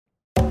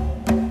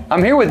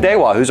I'm here with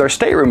Dewa, who's our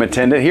stateroom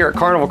attendant here at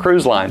Carnival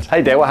Cruise Lines.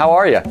 Hey Dewa, how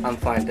are you? I'm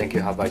fine, thank you.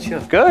 How about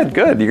you? Good,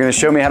 good. You're going to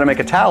show me how to make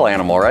a towel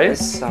animal, right?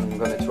 Yes, I'm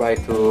going to try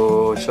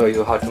to show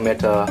you how to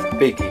make a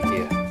piggy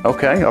here.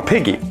 Okay, a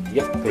piggy.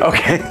 Yep, piggy.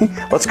 Okay,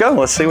 let's go.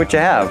 Let's see what you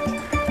have.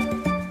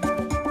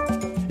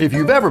 If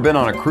you've ever been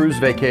on a cruise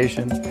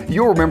vacation,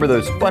 you'll remember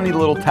those funny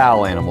little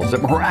towel animals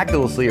that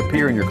miraculously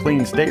appear in your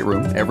clean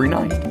stateroom every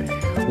night.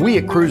 We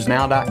at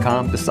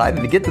CruiseNow.com decided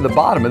to get to the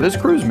bottom of this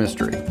cruise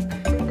mystery.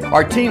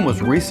 Our team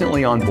was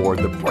recently on board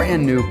the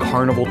brand new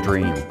Carnival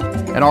Dream,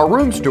 and our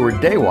room steward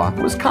Dewa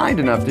was kind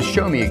enough to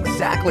show me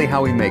exactly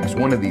how he makes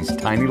one of these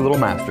tiny little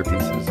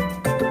masterpieces.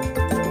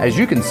 As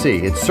you can see,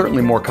 it's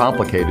certainly more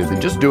complicated than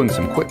just doing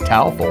some quick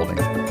towel folding.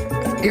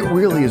 It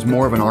really is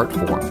more of an art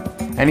form,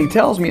 and he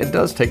tells me it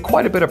does take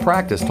quite a bit of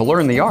practice to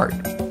learn the art.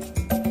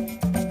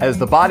 As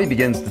the body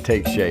begins to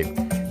take shape,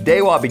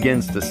 Dewa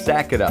begins to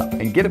stack it up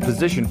and get it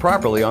positioned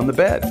properly on the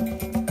bed.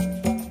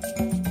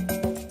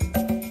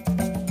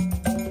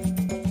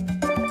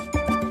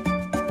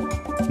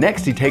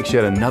 Next, he takes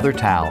yet another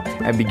towel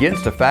and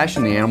begins to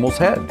fashion the animal's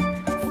head.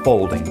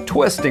 Folding,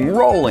 twisting,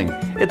 rolling,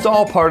 it's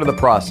all part of the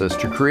process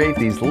to create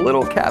these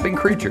little cabin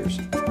creatures.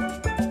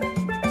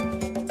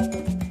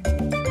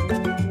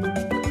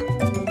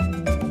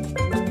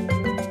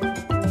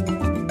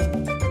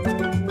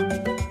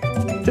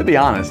 To be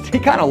honest, he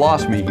kind of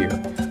lost me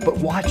here, but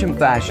watch him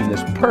fashion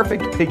this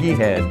perfect piggy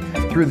head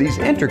through these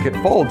intricate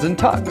folds and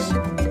tucks.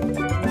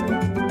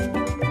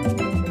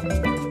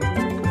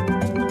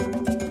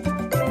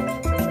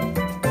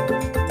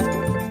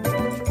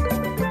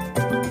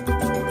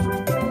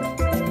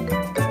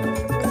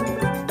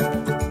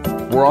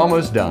 We're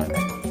almost done.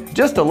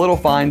 Just a little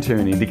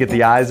fine-tuning to get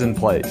the eyes in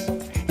place.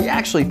 He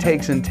actually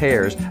takes and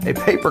tears a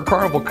paper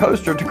Carnival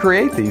coaster to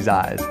create these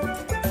eyes.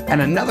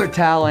 And another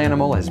towel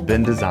animal has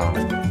been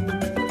designed.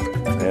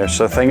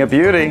 There's a thing of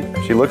beauty.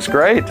 She looks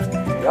great.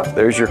 Yep.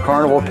 There's your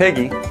Carnival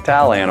piggy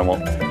towel animal.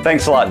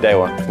 Thanks a lot,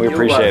 Dewa. We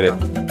appreciate it.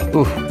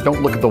 Oof,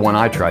 don't look at the one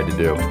I tried to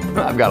do.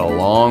 I've got a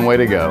long way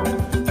to go.